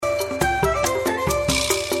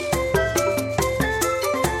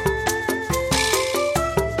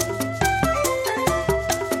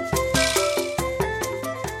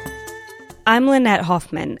I'm Lynette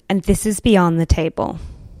Hoffman, and this is Beyond the Table,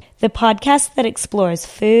 the podcast that explores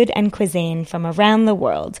food and cuisine from around the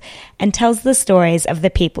world and tells the stories of the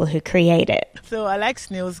people who create it. So I like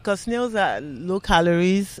snails because snails are low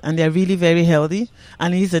calories and they're really very healthy,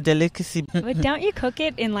 and it's a delicacy. But don't you cook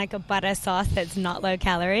it in like a butter sauce that's not low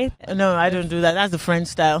calorie? No, I don't do that. That's the French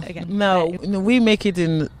style. Okay. No, we make it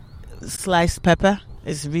in sliced pepper.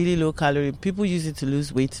 It's really low calorie. People use it to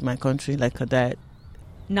lose weight in my country, like a diet.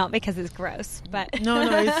 Not because it's gross, but... No,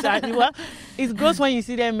 it's gross when you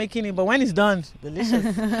see them making it, but when it's done,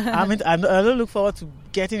 delicious. I don't look forward to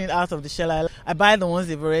getting it out of the shell. I buy the ones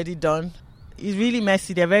they've already done. It's really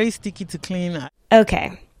messy. They're very sticky to clean.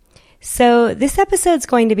 Okay, so this episode's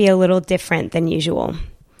going to be a little different than usual.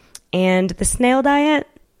 And the snail diet,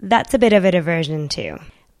 that's a bit of a diversion too.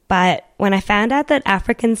 But when I found out that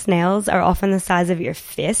African snails are often the size of your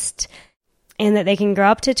fist and that they can grow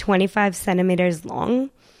up to 25 centimeters long,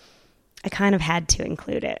 I kind of had to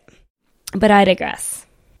include it. But I digress.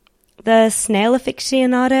 The snail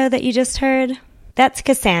aficionado that you just heard, that's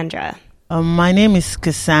Cassandra. My name is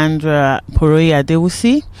Cassandra Poroyi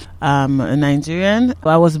Adewusi. I'm a Nigerian.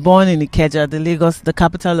 I was born in Ikeja, the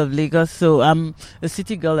capital of Lagos. So I'm a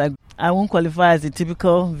city girl. I won't qualify as a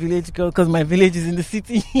typical village girl because my village is in the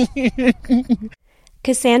city.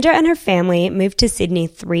 Cassandra and her family moved to Sydney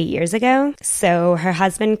 3 years ago so her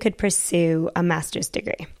husband could pursue a master's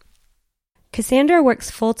degree. Cassandra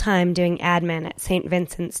works full-time doing admin at St.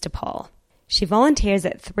 Vincent's de Paul. She volunteers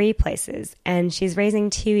at 3 places, and she's raising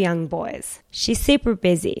 2 young boys. She's super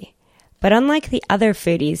busy, but unlike the other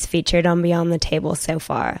foodies featured on Beyond the Table so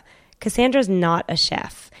far, Cassandra's not a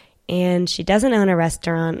chef, and she doesn't own a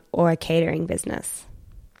restaurant or a catering business.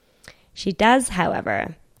 She does,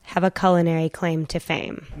 however, have a culinary claim to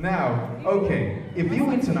fame. Now, okay, if you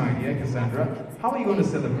win tonight, yeah, Cassandra, how are you going to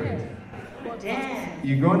celebrate? Dance.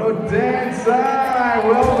 You're going to dance.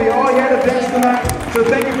 Well, we all here to dance tonight. So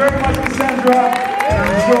thank you very much, Cassandra. And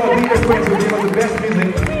I'm sure DJ Queens will give us the best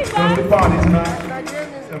music for the party tonight.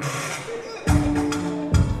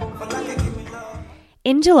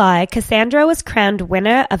 In July, Cassandra was crowned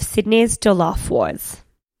winner of Sydney's Jollof Wars.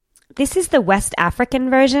 This is the West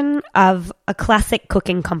African version of a classic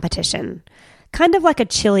cooking competition, kind of like a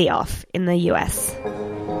chili-off in the US.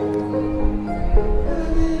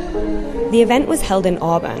 The event was held in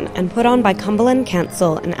Auburn and put on by Cumberland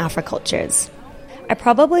Council and Africultures. I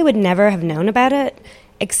probably would never have known about it,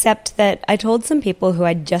 except that I told some people who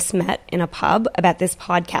I'd just met in a pub about this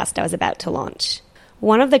podcast I was about to launch.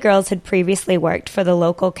 One of the girls had previously worked for the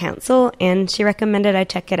local council, and she recommended I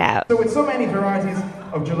check it out. So with so many varieties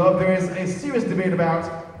of jollof, there is a serious debate about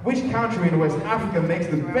which country in West Africa makes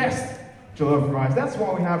the best jollof rice. That's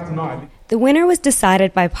what we have tonight. The winner was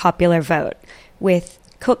decided by popular vote, with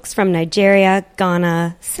cooks from Nigeria,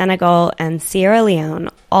 Ghana, Senegal, and Sierra Leone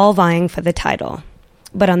all vying for the title.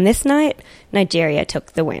 But on this night, Nigeria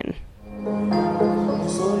took the win.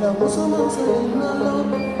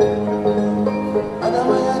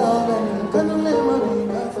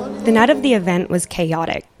 The night of the event was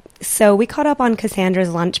chaotic, so we caught up on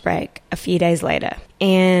Cassandra's lunch break a few days later.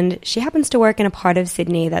 And she happens to work in a part of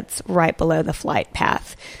Sydney that's right below the flight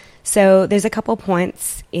path. So there's a couple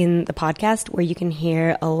points in the podcast where you can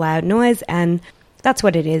hear a loud noise, and that's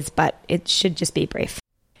what it is, but it should just be brief.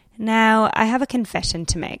 Now, I have a confession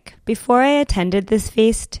to make. Before I attended this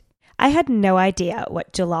feast, I had no idea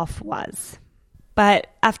what jollof was. But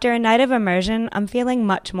after a night of immersion, I'm feeling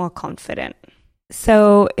much more confident.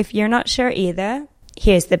 So if you're not sure either,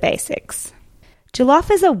 here's the basics.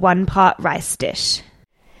 Jollof is a one-pot rice dish.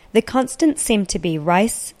 The constants seem to be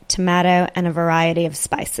rice, tomato, and a variety of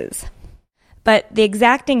spices. But the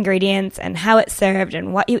exact ingredients and how it's served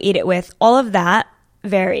and what you eat it with, all of that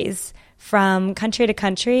varies from country to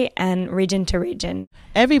country and region to region.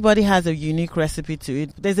 Everybody has a unique recipe to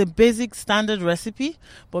it. There's a basic standard recipe,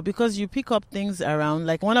 but because you pick up things around,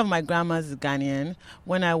 like one of my grandmas is Ghanaian.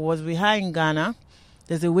 When I was with her in Ghana,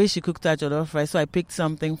 there's a way she cooked her jollof rice, so I picked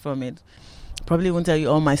something from it. Probably won't tell you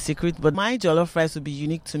all my secrets, but my jollof rice would be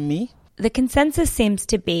unique to me. The consensus seems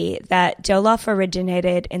to be that jollof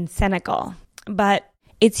originated in Senegal, but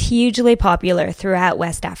it's hugely popular throughout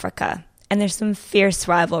West Africa, and there's some fierce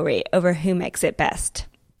rivalry over who makes it best.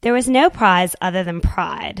 There was no prize other than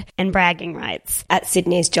pride and bragging rights at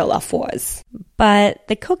Sydney's Jollof Wars, but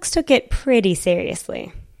the cooks took it pretty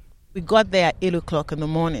seriously. We got there at 8 o'clock in the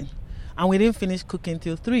morning, and we didn't finish cooking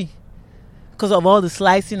till 3. Because of all the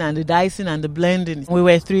slicing and the dicing and the blending. We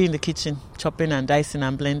were 3 in the kitchen, chopping and dicing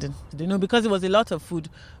and blending. Because it was a lot of food,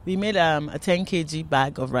 we made a 10 kg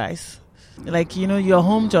bag of rice. Like, your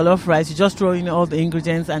home jollof rice, you just throw in all the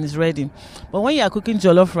ingredients and it's ready. But when you are cooking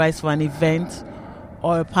jollof rice for an event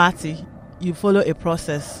or a party, you follow a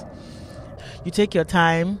process. You take your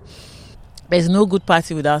time. There's no good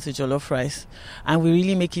party without a jollof rice. And we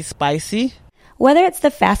really make it spicy. Whether it's the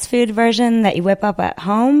fast food version that you whip up at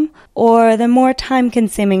home or the more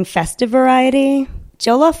time-consuming festive variety,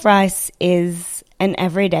 jollof rice is an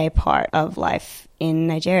everyday part of life in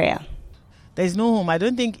Nigeria. There's no home. I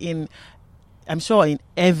don't think I'm sure in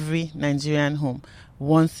every Nigerian home,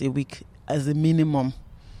 once a week as a minimum,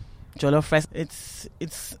 jollof rice.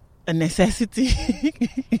 It's a necessity.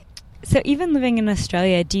 So even living in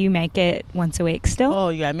Australia, do you make it once a week still? Oh,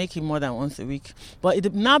 yeah, I make it more than once a week.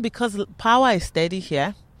 But now because power is steady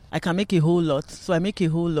here, I can make a whole lot. So I make a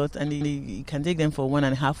whole lot and you can take them for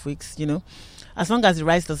 1.5 weeks, as long as the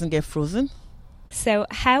rice doesn't get frozen. So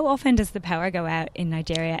how often does the power go out in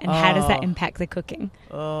Nigeria and how does that impact the cooking?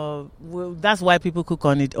 Well, that's why people cook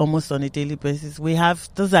on it almost on a daily basis.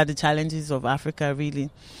 Those are the challenges of Africa, really.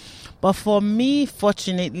 But for me,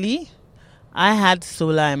 fortunately, I had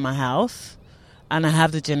solar in my house, and I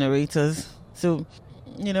have the generators. So,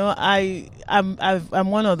 I'm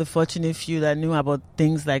one of the fortunate few that knew about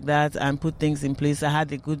things like that and put things in place. I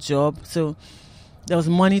had a good job, so there was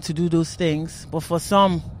money to do those things. But for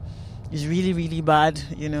some, it's really, really bad,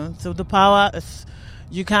 So the power is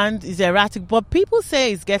erratic. But people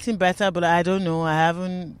say it's getting better, but I don't know. I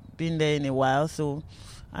haven't been there in a while, so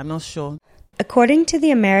I'm not sure. According to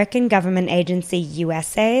the American government agency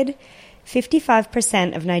USAID,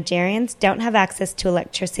 55% of Nigerians don't have access to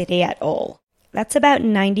electricity at all. That's about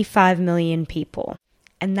 95 million people.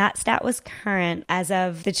 And that stat was current as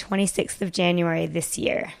of the 26th of January this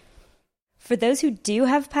year. For those who do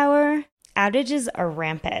have power, outages are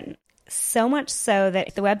rampant. So much so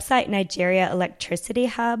that the website Nigeria Electricity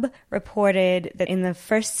Hub reported that in the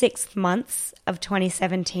first 6 months of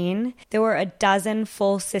 2017, there were 12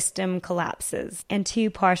 full system collapses and 2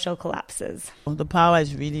 partial collapses. The power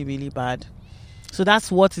is really, really bad. So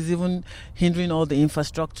that's what is even hindering all the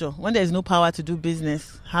infrastructure. When there's no power to do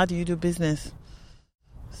business, how do you do business?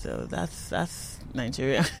 So that's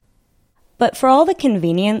Nigeria. But for all the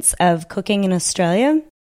convenience of cooking in Australia,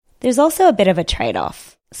 there's also a bit of a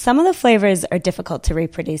trade-off. Some of the flavors are difficult to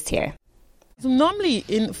reproduce here. So normally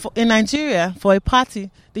in Nigeria, for a party,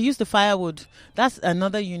 they use the firewood. That's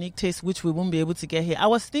another unique taste which we won't be able to get here. I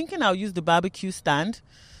was thinking I'll use the barbecue stand.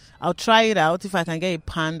 I'll try it out if I can get a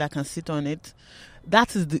pan that can sit on it.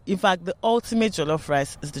 That is in fact, the ultimate jollof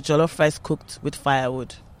rice is the jollof rice cooked with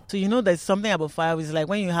firewood. So there's something about firewood. It's like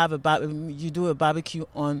when you have you do a barbecue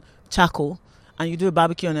on charcoal and you do a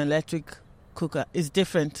barbecue on an electric cooker. It's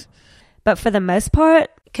different. But for the most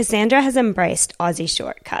part, Cassandra has embraced Aussie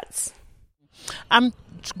shortcuts. I'm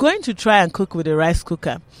going to try and cook with a rice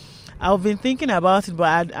cooker. I've been thinking about it,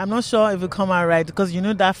 but I'm not sure if it'll come out right because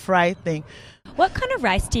that fry thing. What kind of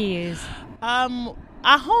rice do you use?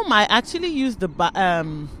 At home, I actually use the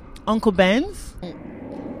Uncle Ben's.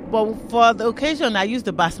 But for the occasion, I use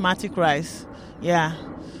the basmati rice. Yeah.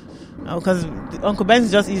 Because Uncle Ben's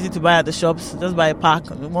is just easy to buy at the shops. Just buy a pack.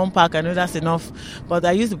 1 pack, I know that's enough. But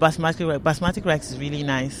I use the basmati rice. Basmati rice is really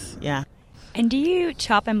nice. Yeah. And do you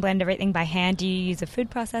chop and blend everything by hand? Do you use a food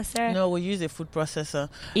processor? No, we use a food processor.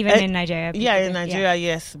 Even in Nigeria? Yeah, in Nigeria,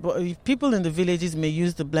 yes. But people in the villages may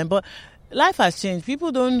use the blend. But life has changed.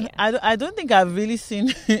 People don't... Yeah. I don't think I've really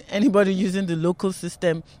seen anybody using the local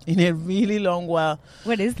system in a really long while.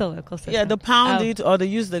 What is the local system? Yeah, they pound it or they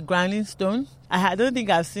use the grinding stone. I don't think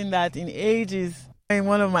I've seen that in ages.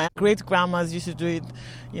 One of my great grandmas used to do it.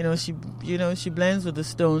 She blends with the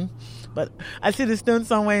stone. But I see the stone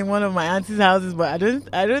somewhere in one of my auntie's houses. But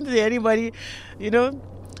I don't see anybody. Where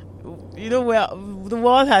the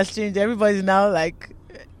world has changed. Everybody's now like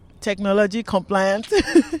technology compliant,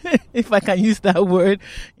 if I can use that word.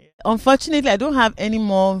 Unfortunately, I don't have any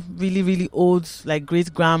more really, really old like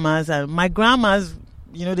great grandmas. And my grandmas,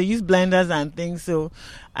 they use blenders and things. So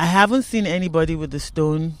I haven't seen anybody with the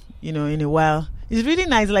stone, in a while. It's really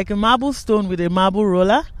nice, like a marble stone with a marble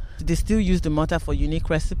roller. They still use the mortar for unique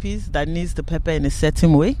recipes that needs the pepper in a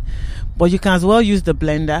certain way. But you can as well use the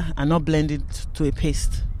blender and not blend it to a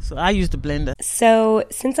paste. So I use the blender. So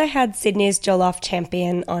since I had Sydney's Jollof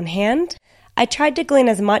champion on hand, I tried to glean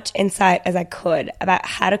as much insight as I could about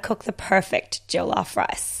how to cook the perfect jollof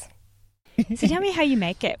rice. So tell me how you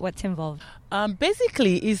make it. What's involved?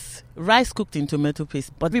 Basically, it's rice cooked in tomato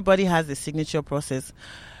paste. But everybody has a signature process.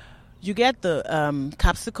 You get the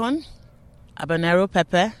capsicum, habanero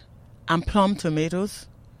pepper, and plum tomatoes.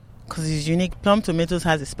 Because it's unique. Plum tomatoes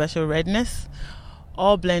has a special redness.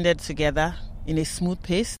 All blended together in a smooth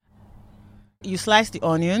paste. You slice the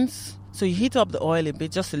onions So you heat up the oil a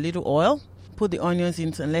bit, just a little oil. Put the onions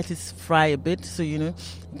in and let it fry a bit so,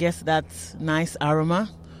 gets that nice aroma.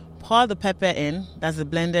 Pour the pepper in, that's the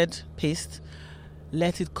blended paste.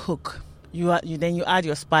 Let it cook. Then you add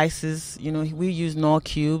your spices. We use Knorr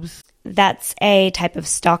cubes. That's a type of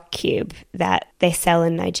stock cube that they sell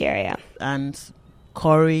in Nigeria. And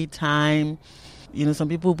curry, thyme. Some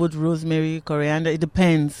people put rosemary, coriander. It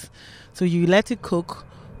depends. So you let it cook.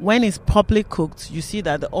 When it's properly cooked, you see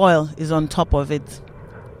that the oil is on top of it.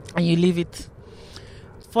 And you leave it.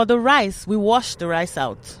 For the rice, we wash the rice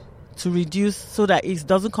out to reduce so that it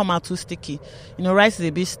doesn't come out too sticky. Rice is a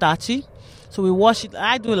bit starchy. So we wash it.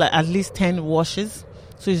 I do at least 10 washes.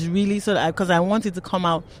 So it's really because I want it to come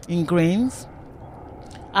out in grains.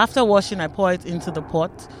 After washing, I pour it into the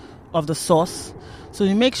pot of the sauce. So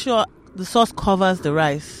you make sure the sauce covers the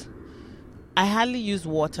rice. I hardly use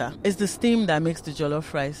water. It's the steam that makes the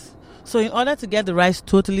jollof rice. So in order to get the rice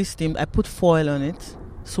totally steamed, I put foil on it.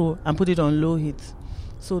 And put it on low heat.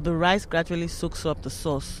 So the rice gradually soaks up the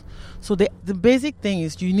sauce. So the basic thing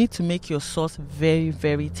is you need to make your sauce very,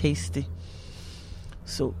 very tasty.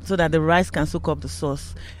 So that the rice can soak up the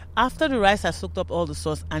sauce. After the rice has soaked up all the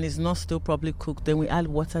sauce and is not still properly cooked, then we add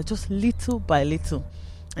water just little by little.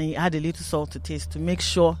 And you add a little salt to taste to make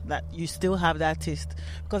sure that you still have that taste.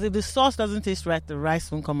 Because if the sauce doesn't taste right, the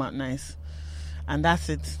rice won't come out nice. And that's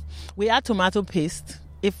it. We add tomato paste.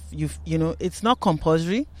 If it's not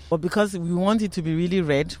compulsory, but because we want it to be really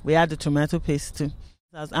red, we add the tomato paste too.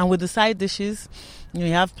 And with the side dishes, you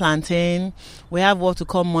have plantain. We have what we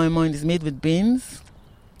call moi moi. It's made with beans.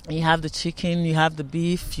 You have the chicken, you have the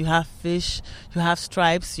beef, you have fish, you have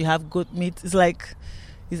stripes, you have goat meat. It's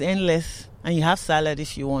endless. And you have salad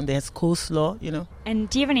if you want. There's coleslaw, And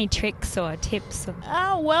do you have any tricks or tips?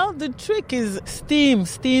 Well, the trick is steam.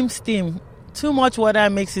 Too much water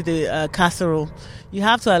makes it a casserole. You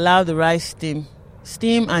have to allow the rice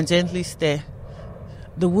steam and gently stir.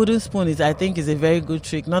 The wooden spoon is a very good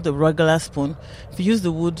trick, not the regular spoon. If you use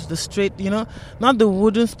the straight, not the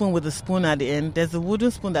wooden spoon with the spoon at the end. There's a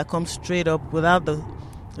wooden spoon that comes straight up without the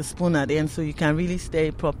spoon at the end, so you can really stir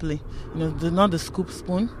it properly. Not the scoop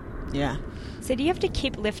spoon. Yeah. So do you have to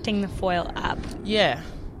keep lifting the foil up? Yeah.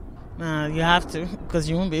 You have to, because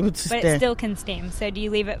you won't be able to stir. But it still can steam. So do you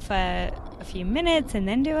leave it for a few minutes and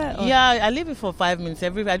then do it? Or? Yeah, I leave it for 5 minutes. I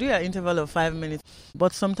do an interval of 5 minutes.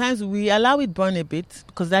 But sometimes we allow it burn a bit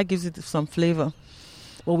because that gives it some flavor.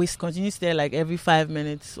 But we continue to stir like every 5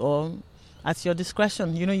 minutes or at your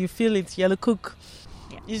discretion. You feel it, yellow cook.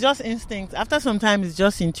 Yeah. It's just instinct. After some time, it's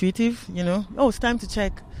just intuitive, Oh, it's time to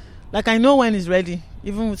check. Like I know when it's ready.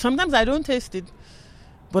 Sometimes I don't taste it.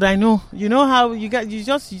 But I know, how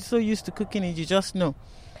you're so used to cooking it, you just know.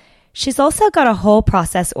 She's also got a whole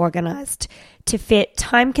process organized to fit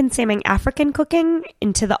time-consuming African cooking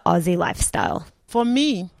into the Aussie lifestyle. For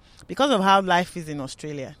me, because of how life is in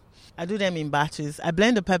Australia, I do them in batches. I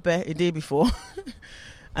blend the pepper a day before.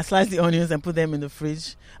 I slice the onions and put them in the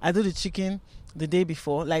fridge. I do the chicken the day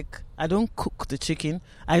before. Like, I don't cook the chicken.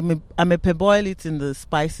 I may parboil it in the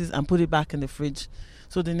spices and put it back in the fridge.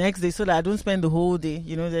 So the next day, so that I don't spend the whole day,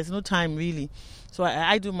 there's no time really. So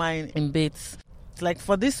I do mine in bits. It's like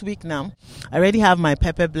for this week now, I already have my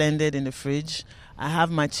pepper blended in the fridge. I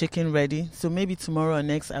have my chicken ready. So maybe tomorrow or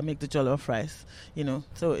next, I make the jollof rice,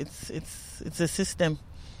 So it's a system.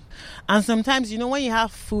 And sometimes, when you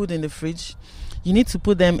have food in the fridge, you need to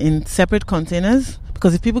put them in separate containers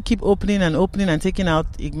because if people keep opening and taking out,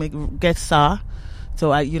 it may get sour.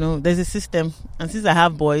 So there's a system. And since I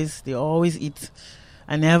have boys, they always eat.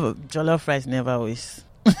 Jollof rice never always.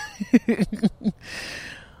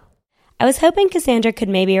 I was hoping Cassandra could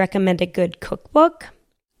maybe recommend a good cookbook,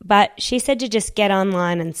 but she said to just get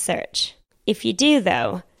online and search. If you do,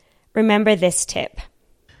 though, remember this tip.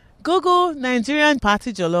 Google Nigerian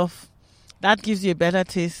party jollof. That gives you a better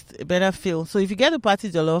taste, a better feel. So if you get a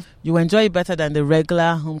party jollof, you enjoy it better than the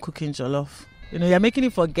regular home cooking jollof. You're making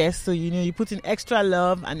it for guests, so you put in extra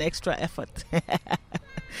love and extra effort.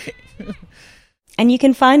 And you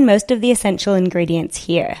can find most of the essential ingredients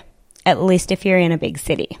here, at least if you're in a big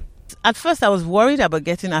city. At first, I was worried about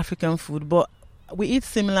getting African food, but we eat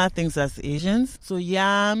similar things as Asians. So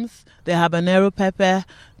yams, the habanero pepper,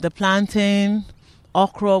 the plantain,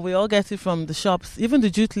 okra, we all get it from the shops, even the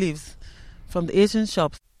jute leaves from the Asian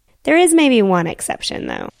shops. There is maybe one exception,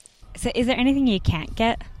 though. So is there anything you can't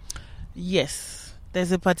get? Yes.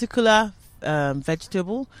 There's a particular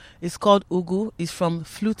vegetable. It's called ugu. It's from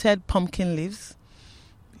fluted pumpkin leaves.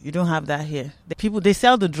 You don't have that here. They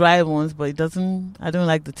sell the dry ones, but I don't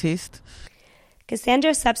like the taste.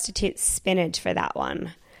 Cassandra substitutes spinach for that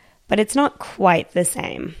one, but it's not quite the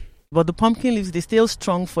same. But the pumpkin leaves, they stay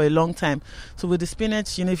strong for a long time. So with the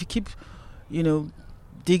spinach, if you keep,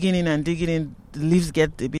 digging in, the leaves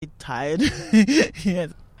get a bit tired.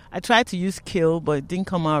 Yes. I tried to use kale, but it didn't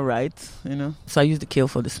come out right, So I used the kale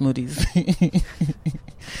for the smoothies.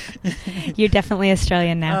 You're definitely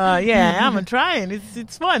Australian now. Yeah, I'm trying.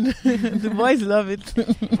 It's fun. The boys love it.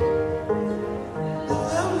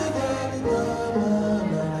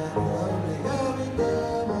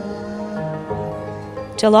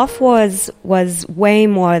 Jollof was way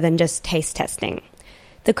more than just taste testing.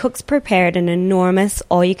 The cooks prepared an enormous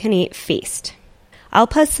all-you-can-eat feast. I'll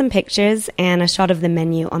post some pictures and a shot of the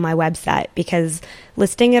menu on my website because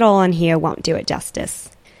listing it all on here won't do it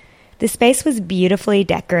justice. The space was beautifully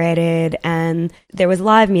decorated and there was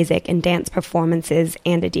live music and dance performances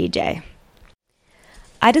and a DJ.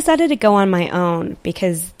 I decided to go on my own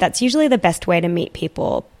because that's usually the best way to meet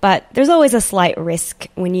people, but there's always a slight risk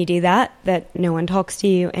when you do that no one talks to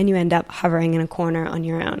you and you end up hovering in a corner on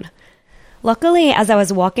your own. Luckily, as I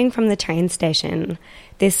was walking from the train station,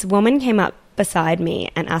 this woman came up beside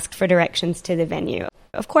me and asked for directions to the venue.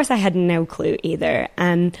 Of course, I had no clue either,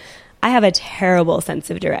 and I have a terrible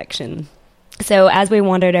sense of direction. So as we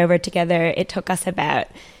wandered over together, it took us about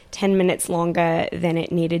 10 minutes longer than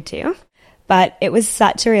it needed to. But it was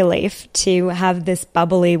such a relief to have this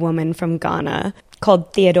bubbly woman from Ghana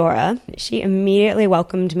called Theodora. She immediately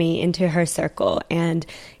welcomed me into her circle and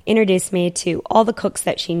introduced me to all the cooks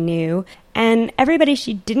that she knew. And everybody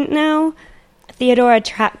she didn't know, Theodora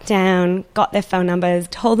tracked down, got their phone numbers,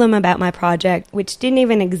 told them about my project, which didn't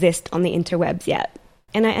even exist on the interwebs yet.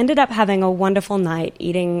 And I ended up having a wonderful night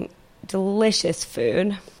eating delicious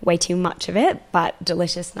food. Way too much of it, but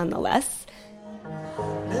delicious nonetheless.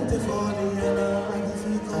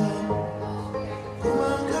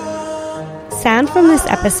 Sound from this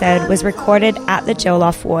episode was recorded at the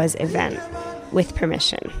Jollof Wars event, with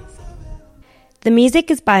permission. The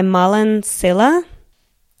music is by Marlon Silla.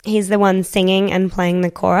 He's the one singing and playing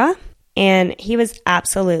the kora, and he was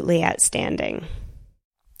absolutely outstanding.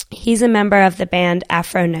 He's a member of the band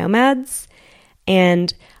Afro Nomads,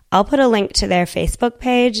 and I'll put a link to their Facebook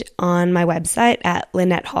page on my website at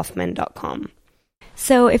LynetteHoffman.com.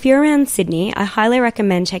 So if you're around Sydney, I highly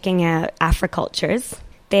recommend checking out Africultures.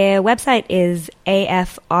 Their website is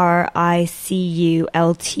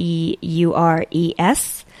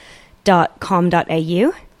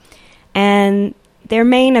africultures.com.au, and their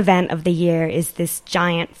main event of the year is this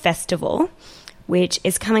giant festival, which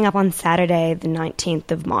is coming up on Saturday, the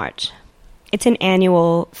 19th of March. It's an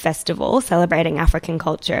annual festival celebrating African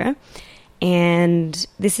culture, and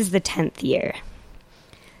this is the 10th year.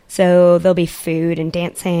 So there'll be food and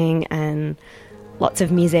dancing and lots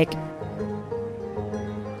of music.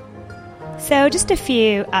 So just a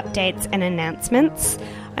few updates and announcements.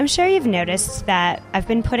 I'm sure you've noticed that I've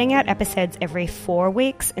been putting out episodes every 4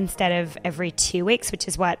 weeks instead of every 2 weeks, which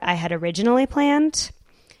is what I had originally planned.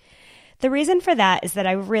 The reason for that is that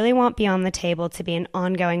I really want Beyond the Table to be an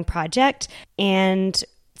ongoing project, and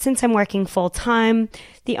since I'm working full-time,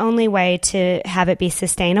 the only way to have it be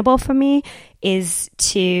sustainable for me is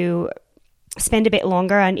to spend a bit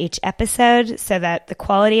longer on each episode so that the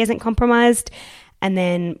quality isn't compromised, and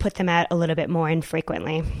then put them out a little bit more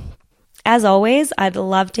infrequently. As always, I'd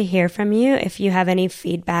love to hear from you if you have any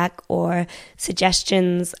feedback or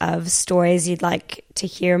suggestions of stories you'd like to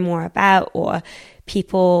hear more about, or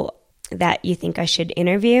people that you think I should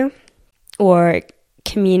interview, or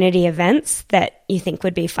community events that you think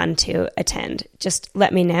would be fun to attend. Just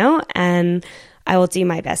let me know and I will do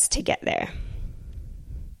my best to get there.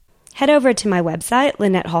 Head over to my website,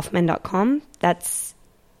 LynetteHoffman.com. That's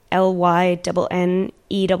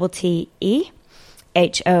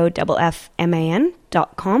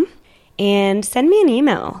LYNNETTEHOFFMAN.com, and send me an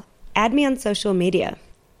email. Add me on social media.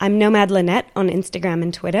 I'm Nomad Lynette on Instagram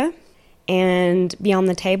and Twitter, and Beyond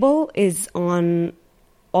the Table is on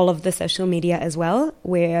all of the social media as well.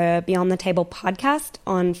 We're Beyond the Table Podcast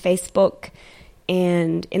on Facebook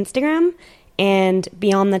and Instagram, and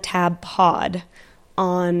Beyond the Tab Pod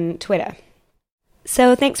on Twitter.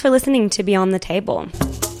 So thanks for listening to Beyond the Table.